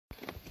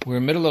We're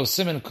in the middle of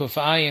Siman Kuf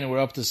Ayin, we're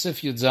up to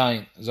Sif Yud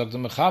Zayin. Zog the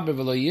Mechaber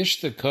v'lo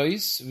yishte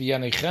kois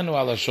v'yanichenu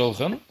ala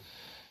shulchan.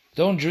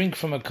 Don't drink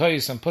from a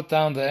kois and put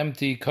down the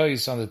empty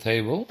kois on the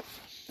table.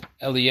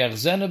 Hold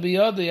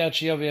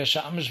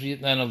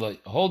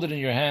it in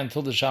your hand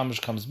till the shamash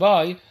comes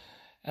by,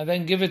 and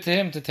then give it to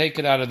him to take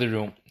it out of the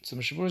room. So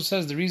Mishabur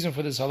says the reason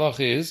for this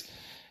halacha is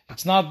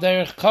it's not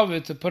derech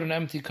kavod to put an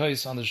empty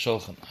kois on the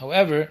shulchan.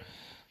 However,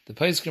 the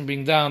place can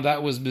bring down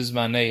that was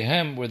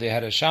bizmaneihem, where they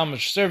had a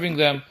shamash serving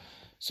them.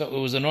 So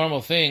it was a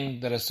normal thing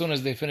that as soon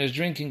as they finished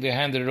drinking, they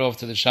handed it off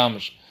to the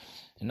shamash.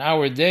 In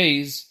our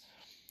days,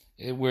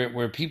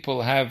 where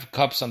people have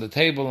cups on the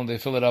table and they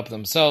fill it up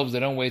themselves, they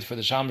don't wait for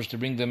the shamash to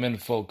bring them in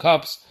full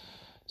cups.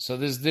 So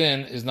this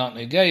din is not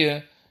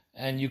negeya,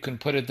 and you can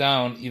put it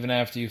down even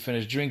after you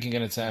finish drinking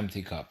and it's an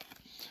empty cup.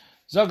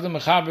 Zog the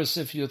mechaber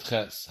sif yud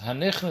ches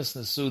hanichnas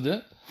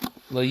nesuda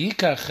lo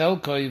yikach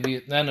chelkoi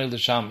v'yitnenu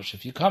l'shamash.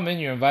 If you come in,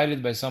 you're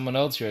invited by someone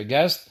else, you're a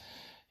guest,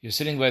 you're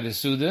sitting by the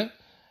suda,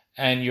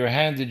 and you're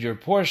handed your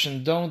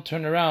portion, don't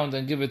turn around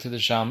and give it to the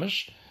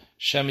shamash.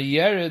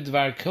 Shemiyere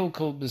dvar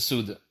kilkul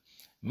besuda.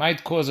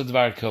 Might cause a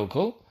dvar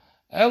kilkul.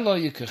 Elo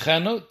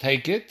yikachenu,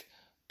 take it,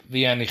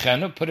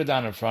 v'yanichenu, put it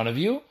down in front of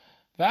you,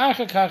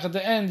 v'achakach at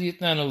the end,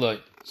 yitnenu loy.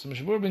 So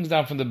Mishabur brings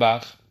down from the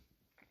Bach,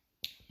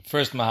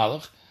 first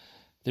mahalach,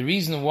 the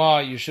reason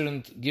why you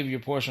shouldn't give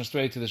your portion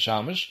straight to the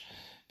shamash,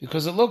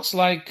 because it looks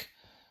like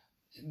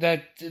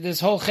that this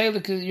whole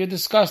chelik, you're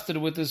disgusted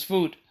with this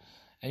food,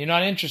 and you're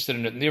not interested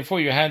in it, and therefore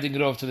you're handing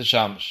it off to the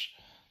shamash.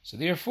 So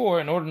therefore,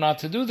 in order not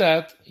to do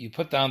that, you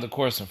put down the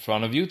course in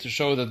front of you to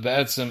show that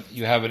be'etzim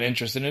you have an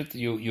interest in it,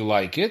 you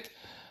like it.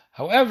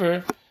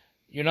 However,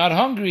 you're not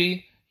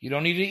hungry, you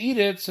don't need to eat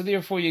it, so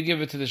therefore you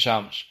give it to the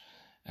shamash.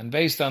 And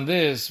based on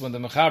this, when the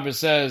Mechaber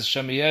says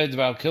Shemiyeh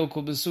Dvar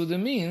Kilkul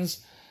Besuda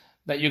means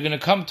that you're going to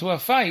come to a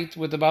fight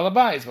with the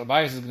Balabais.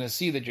 Balabais is going to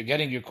see that you're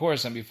getting your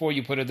course, and before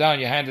you put it down,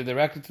 you hand it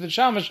directly to the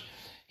shamash.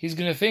 He's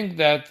going to think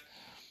that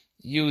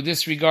you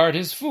disregard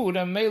his food,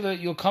 and Mela,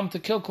 you'll come to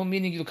Kilkul,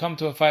 meaning you'll come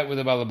to a fight with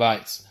the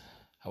Balabais.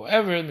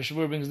 However,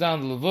 Mishabur brings down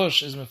the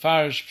Levush is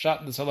Mefarish Pshat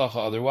in the Salacha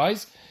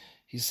otherwise.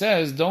 He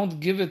says, don't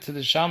give it to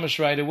the shamash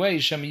right away,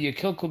 Shemiyeh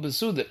Kilkul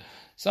Besuda.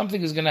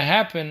 Something is going to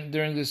happen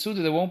during the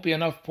Suda, there won't be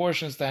enough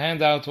portions to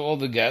hand out to all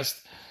the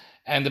guests,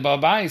 and the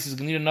Balabais is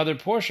going to need another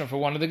portion for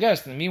one of the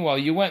guests. And meanwhile,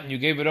 you went and you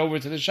gave it over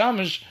to the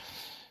shamash,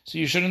 so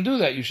you shouldn't do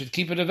that. You should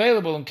keep it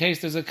available in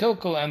case there's a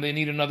Kilkul and they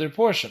need another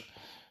portion.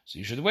 So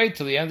you should wait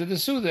till the end of the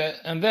Suda,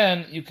 and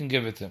then you can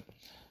give it to him.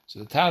 So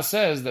the Taz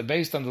says that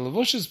based on the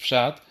Levush's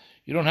Pshat,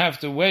 you don't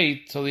have to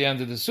wait till the end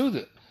of the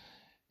Suda.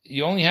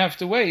 You only have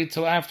to wait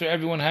till after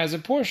everyone has a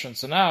portion.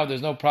 So now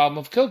there's no problem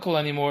of Kilkul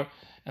anymore,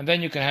 and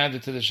then you can hand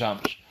it to the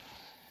shamash.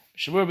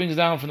 Shabur brings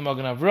down from the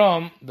Magen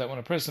Avram that when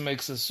a person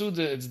makes a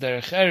Suda, it's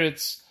derech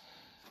eretz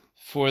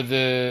for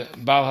the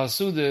Baal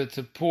HaSuda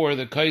to pour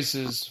the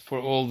kaises for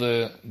all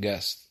the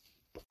guests.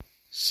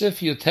 Sif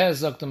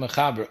Yotez Zok the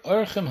Mechaber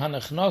Orchem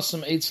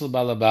Hanechnosim Eitzel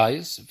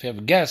Balabayis. If you have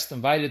a guest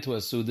invited to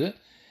a Suda,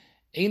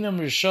 Einam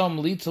Rishom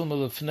Litel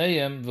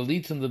Melefneim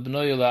Velitin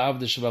Lebnoy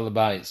La'avdish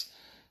Balabayis.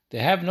 They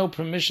have no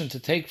permission to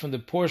take from the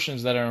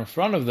portions that are in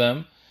front of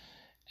them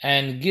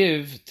and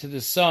give to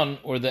the son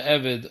or the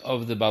eved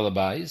of the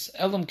Balabais,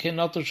 Elam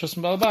Kenator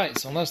Shosm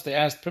Balabais, unless they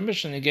asked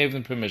permission, he gave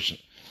them permission.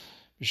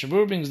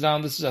 Mishabur brings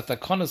down, this is at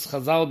Takonas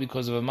Chazal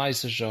because of a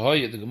Maisa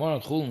Shahoyah. The Gemara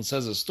in Chulin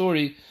says a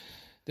story.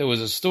 There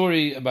was a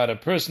story about a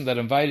person that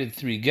invited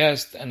 3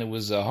 guests, and it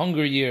was a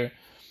hunger year,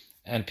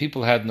 and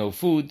people had no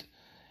food,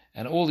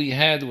 and all he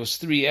had was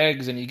 3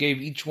 eggs, and he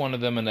gave each one of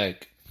them an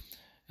egg.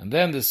 And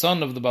then the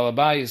son of the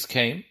Balabais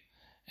came,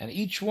 and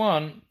each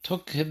one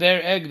took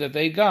their egg that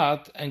they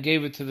got and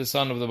gave it to the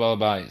son of the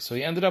Balabais. So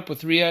he ended up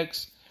with 3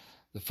 eggs.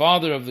 The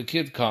father of the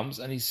kid comes,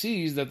 and he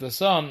sees that the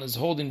son is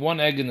holding 1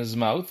 egg in his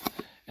mouth,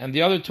 and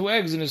the other 2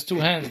 eggs in his 2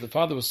 hands. The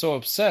father was so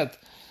upset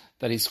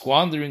that he's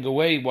squandering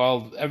away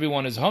while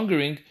everyone is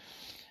hungering,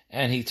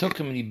 and he took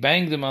him and he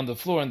banged him on the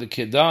floor, and the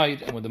kid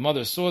died. And when the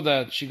mother saw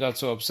that, she got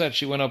so upset,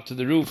 she went up to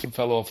the roof and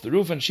fell off the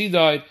roof, and she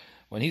died.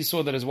 When he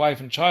saw that his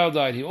wife and child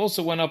died, he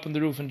also went up on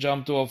the roof and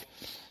jumped off.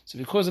 So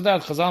because of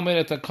that, Chazal made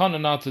it a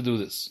takana not to do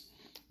this.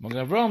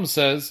 Magen Avraham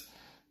says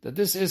that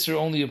this Isser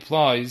only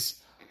applies,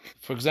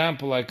 for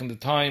example, like in the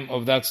time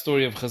of that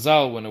story of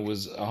Chazal, when it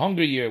was a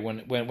hunger year,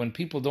 when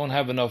people don't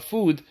have enough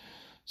food.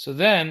 So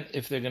then,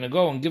 if they're going to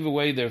go and give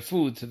away their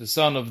food to the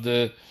son of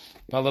the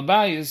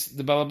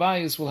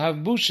Balabais will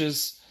have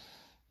bushes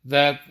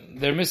that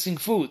they're missing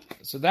food.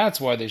 So that's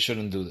why they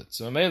shouldn't do that.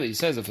 So Ameli, he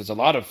says, if there's a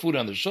lot of food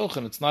on the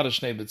shulchan, it's not a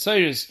shnei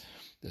b'tzeiris,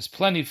 there's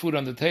plenty of food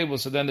on the table,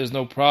 so then there's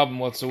no problem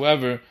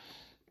whatsoever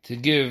to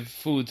give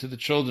food to the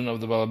children of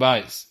the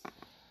Balabais.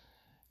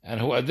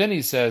 And then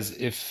he says,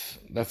 if,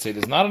 let's say,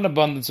 there's not an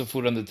abundance of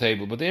food on the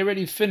table, but they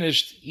already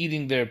finished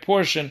eating their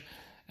portion,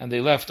 and they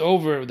left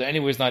over, they're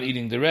anyways not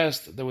eating the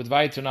rest, there would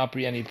weiter not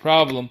be any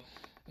problem,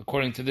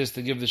 according to this,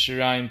 to give the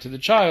shirayim to the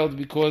child,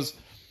 because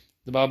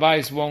the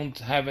Balabais won't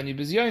have any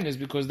bizyonis,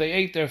 because they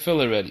ate their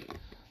fill already.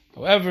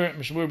 However,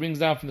 Mishabur brings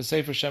down from the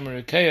Sefer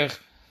Shemer Rekeach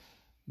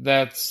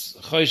that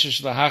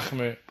Choishesh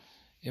Lahachmer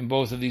in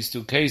both of these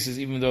two cases,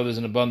 even though there's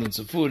an abundance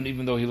of food and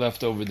even though he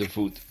left over the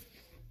food.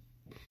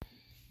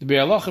 The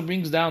Biur Halacha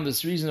brings down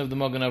this reason of the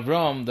Magen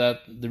Avraham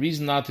that the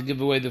reason not to give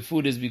away the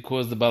food is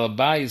because the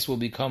Balabayis will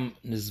become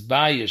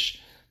nizbayish,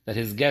 that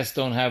his guests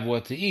don't have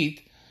what to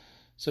eat.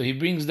 So he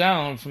brings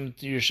down from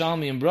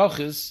Yerushalmi and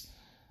Brachas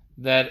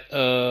that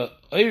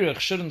Eirech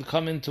shouldn't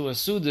come into a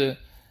Suda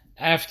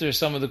after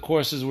some of the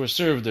courses were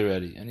served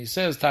already. And he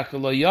says,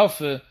 Takalo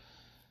Yafe,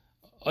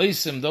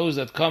 Oisim, those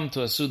that come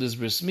to a Suda's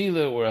Bris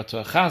Milah or to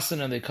a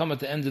Chasen, and they come at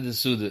the end of the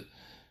Suda.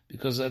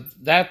 Because at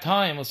that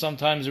time, or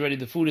sometimes already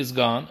the food is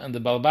gone, and the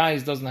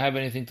Balabais doesn't have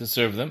anything to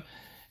serve them,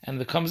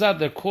 and it comes out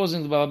they're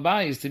causing the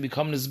Balabais to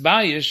become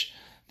Nizbayish,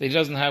 they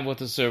doesn't have what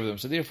to serve them.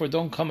 So therefore,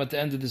 don't come at the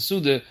end of the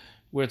Suda,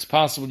 where it's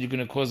possible you're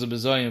going to cause a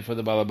bezoyim for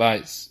the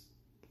Balabais.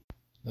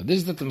 Now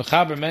this that the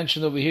Mechaber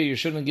mentioned over here, you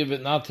shouldn't give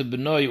it not to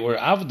Benoi or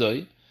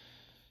Avdoi.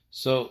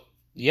 So,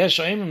 Yesh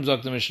Oimim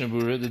Zok the Mishnah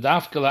Berurah, the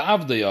Dafkala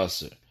Avdoi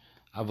Aser.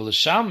 Aval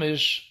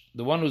Shamish,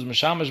 the one who's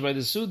Meshamish by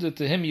the Suda,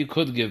 to him you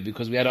could give,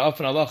 because we had an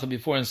often halacha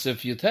before in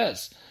Sif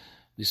Yutes.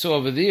 We saw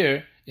over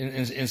there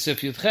in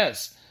Sif Yutes,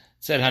 it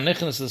said,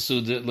 Hanichnas the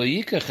Suda, Lo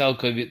Yika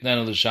Chelko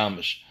Vitnana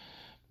L'Shamish.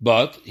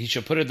 But he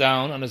should put it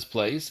down on his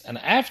place, and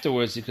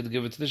afterwards he could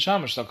give it to the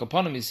Shamish. So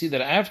upon him, you see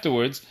that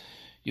afterwards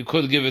you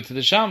could give it to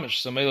the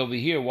Shamish. So Mela over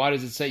here, why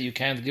does it say you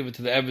can't give it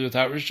to the Eved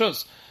without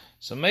Rishus?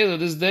 So Mela,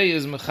 this day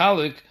is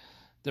Mechalik,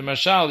 the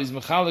Mashal is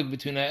Mechalik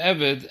between an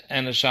Eved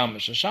and a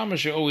Shamish. A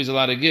Shamish you're always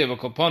allowed to give.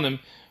 Upon him,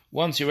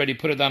 once you already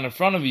put it down in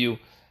front of you,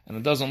 and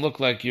it doesn't look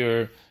like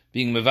you're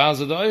being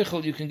Mevazah the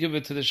Eichel, you can give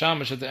it to the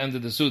Shamish at the end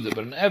of the Suda.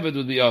 But an Eved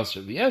would be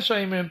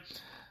Asr.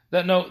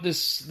 That no,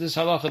 this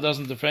halacha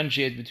doesn't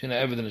differentiate between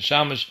an Eved and a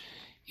Shamish.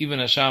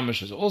 Even a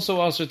Shamish is also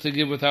Asr to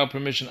give without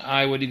permission. What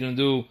are you going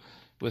to do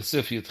with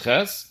Sif Yud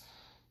Ches?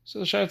 So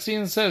the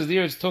Sharatzian says,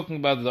 there it's talking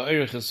about the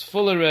Eirich is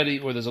full already,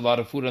 or there's a lot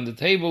of food on the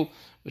table,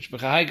 which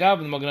B'chahai Gab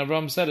and Magen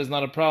Avraham said is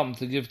not a problem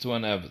to give to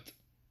an Eved.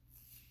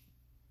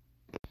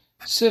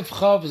 Sif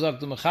Chav is the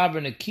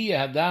Mechaber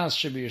Nekiya Hadas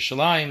Shebi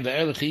Yerushalayim, the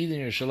Erlich Yid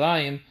in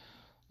Yerushalayim,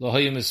 Lo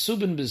Hayim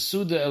Esubin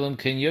Besuda Elam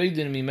Ken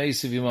Yoidin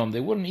Mimeisev Yimam.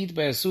 They wouldn't eat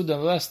by a Suda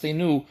unless they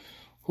knew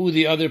who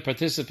the other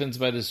participants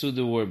by the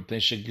Suda were.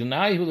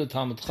 Peshegnaihu the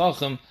Talmud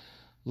Chacham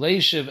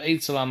Leishev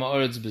Eitzel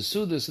Ha'Ma'aretz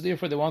Besuda. So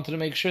therefore they wanted to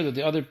make sure that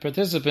the other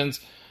participants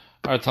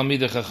are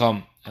Talmidei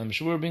Chacham. And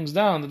Meshur brings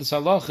down that this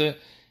halacha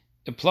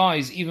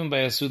applies even by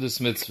a Suda's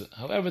mitzvah.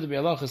 However, the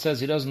Biur Halacha says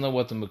he doesn't know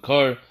what the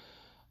makar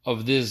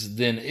of this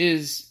din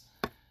is,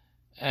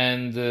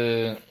 and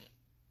the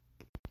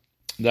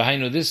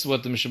Hainu, this is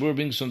what the Mishabur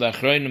brings from the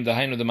Achrayim, the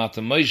Hainu, the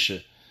Mata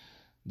Moshe,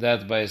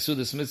 that by a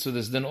Sudas Mitzvah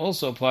this then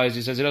also applies.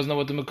 He says he doesn't know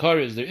what the Makar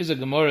is. There is a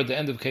Gemara at the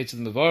end of Ketzad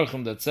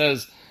Mevarchim that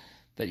says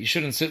that you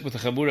shouldn't sit with a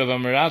Chabur of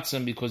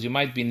Amaratzim because you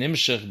might be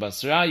Nimshech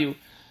Basrayu.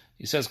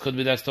 He says, could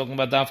be that's talking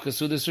about Dafka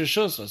Sudas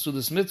Rishus, or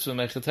Sudas Mitzvah,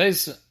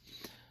 Mechatesa.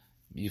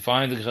 You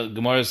find the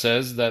Gemara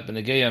says that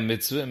Benegeya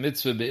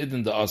Mitzvah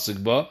Be'idin da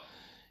Asigba,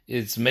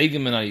 it's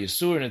Megim Min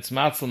HaYisur, and it's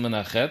Matzal Min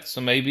HaChet,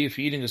 so maybe if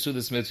you're eating a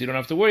Sudas Mitzvah, you don't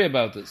have to worry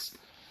about this.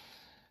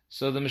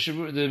 So the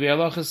Biur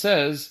Halacha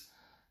says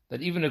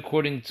that even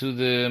according to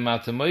the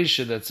Mata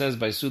Moshe that says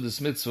by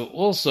Sudas Mitzvah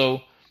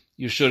also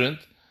you shouldn't,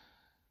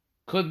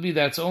 could be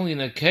that's only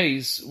in a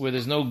case where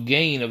there's no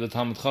gain of the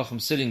Talmud Chacham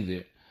sitting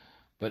there.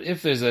 But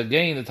if there's a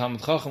gain, the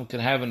Talmud Chacham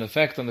can have an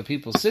effect on the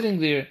people sitting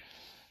there,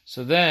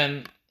 so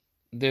then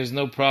there's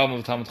no problem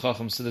with Talmud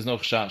Chacham, so there's no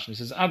chashash. And he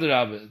says,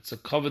 Adarabah, it's a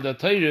kavod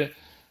HaTorah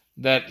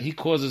that he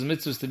causes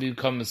mitzvahs to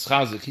become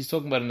mischazik. He's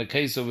talking about in a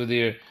case over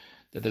there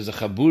that there's a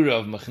chabura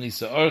of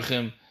machnisa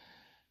orchim,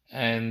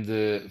 and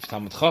if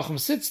Talmud Chacham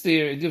sits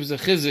there, it gives a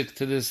chizik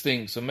to this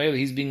thing. So maybe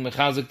he's being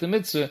mechazik the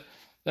mitzvah,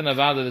 then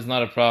avada is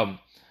not a problem.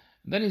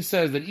 And then he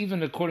says that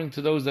even according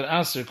to those that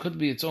aser, could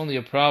be it's only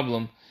a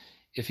problem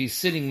if he's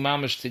sitting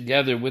mamish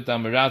together with the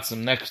amiratzim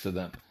next to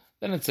them.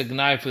 Then it's a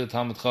gnai for the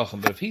Talmud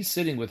Chacham. But if he's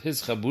sitting with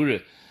his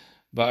chabura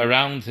but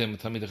around him,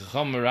 Talmid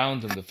Chacham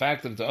around him, the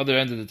fact that at the other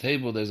end of the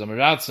table there's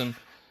amiratzim,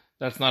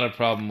 that's not a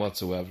problem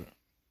whatsoever.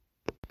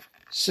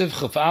 Siv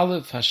Chaf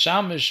Aleph,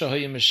 Hashamish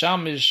Shohayim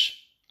Shamish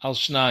Al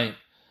Shnayim.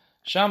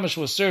 Shamish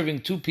was serving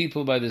two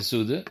people by the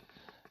Suda.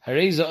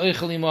 Hareza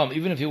Oichel Imam,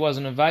 even if he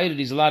wasn't invited,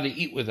 he's allowed to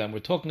eat with them. We're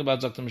talking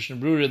about Dr. Mishnah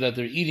Berurah that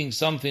they're eating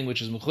something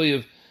which is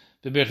Mechuyev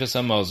B'Birchas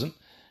HaMazon.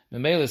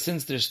 Memela,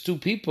 since there's two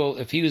people,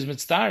 if he was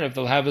mitzdaref,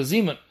 they'll have a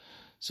zimun.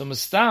 So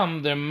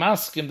mistam, they're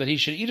masking that he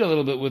should eat a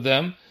little bit with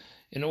them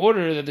in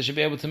order that they should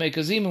be able to make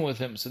a zimun with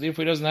him. So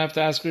therefore he doesn't have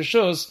to ask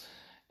rishus,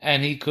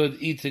 and he could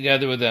eat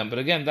together with them. But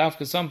again,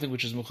 dafka is something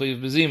which is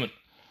mechuyev b'zimun.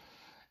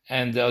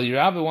 And El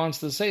Yerabah wants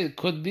to say it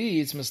could be,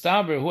 it's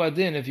mistaber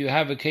huadin, if you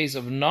have a case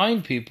of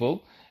 9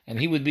 people, and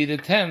he would be the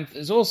 10th,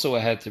 is also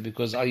a heter,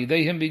 because al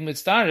yidei him being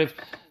mitzdaref,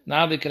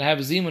 now they can have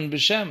zimun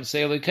b'shem,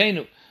 say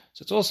Elokeinu.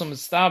 So it's also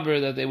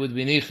mitzdaber that they would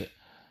be niche.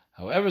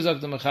 However,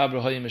 Zak the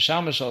Mechaber Hayim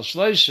Shamish al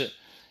Shloishe,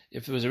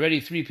 if there was already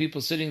 3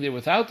 people sitting there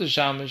without the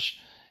Shamish,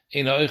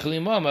 because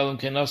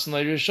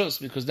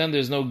then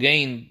there's no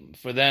gain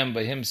for them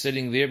by him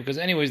sitting there, because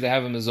anyways they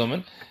have a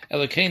mezuman.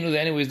 Elokeinu they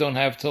anyways don't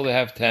have till they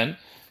have 10.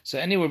 So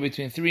anywhere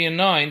between 3 and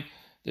 9,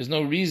 there's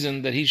no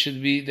reason that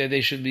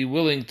they should be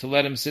willing to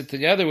let him sit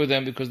together with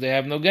them because they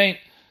have no gain.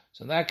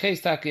 So in that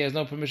case, Taki has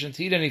no permission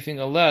to eat anything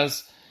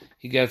unless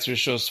he gets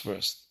rishos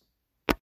first.